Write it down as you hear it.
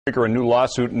A new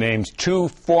lawsuit names two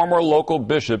former local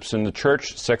bishops in the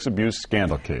church sex abuse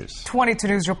scandal case. 22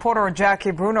 News reporter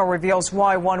Jackie Bruno reveals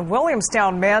why one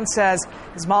Williamstown man says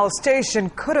his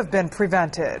molestation could have been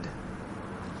prevented.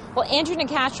 Well, Andrew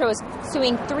Nicastro is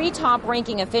suing three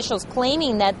top-ranking officials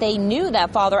claiming that they knew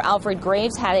that Father Alfred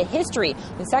Graves had a history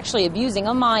with sexually abusing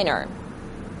a minor.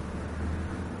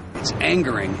 It's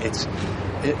angering.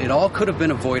 It all could have been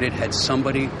avoided had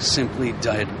somebody simply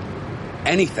done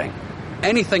anything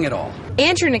at all.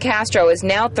 Andrew Nicastro is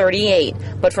now 38,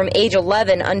 but from age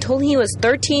 11 until he was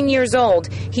 13 years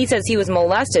old, he says he was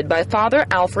molested by Father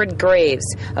Alfred Graves,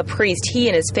 a priest he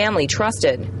and his family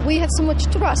trusted. We have so much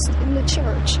trust in the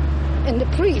church and the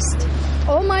priest.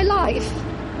 All my life,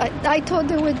 I thought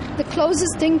they were the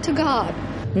closest thing to God.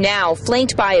 Now,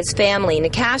 flanked by his family,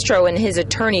 Nicastro and his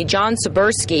attorney, John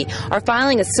Sabursky, are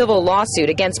filing a civil lawsuit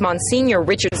against Monsignor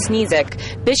Richard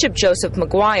Sniezek, Bishop Joseph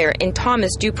McGuire, and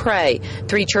Thomas Dupre,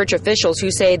 three church officials who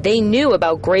say they knew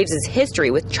about Graves' history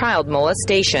with child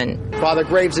molestation. Father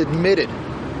Graves admitted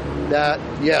that,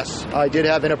 yes, I did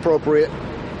have inappropriate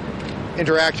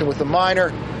interaction with the minor,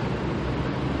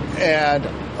 and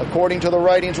according to the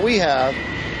writings we have,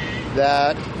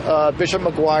 that Bishop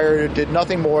McGuire did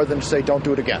nothing more than say, don't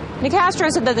do it again.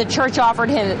 Nicastro said that the church offered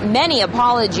him many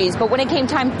apologies, but when it came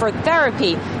time for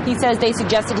therapy, he says they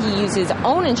suggested he use his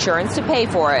own insurance to pay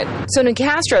for it. So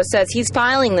Nicastro says he's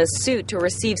filing this suit to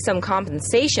receive some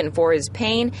compensation for his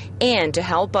pain and to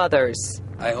help others.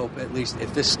 I hope at least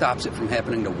if this stops it from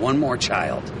happening to one more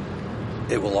child,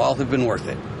 it will all have been worth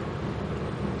it.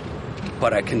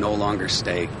 But I can no longer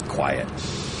stay quiet.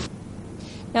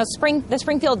 Now, the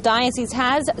Springfield Diocese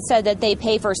has said that they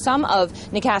pay for some of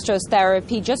Nicastro's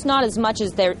therapy, just not as much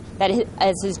as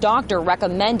his doctor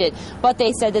recommended. But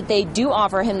they said that they do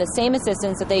offer him the same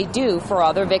assistance that they do for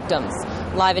other victims.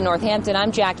 Live in Northampton,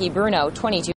 I'm Jackie Bruno,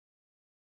 22.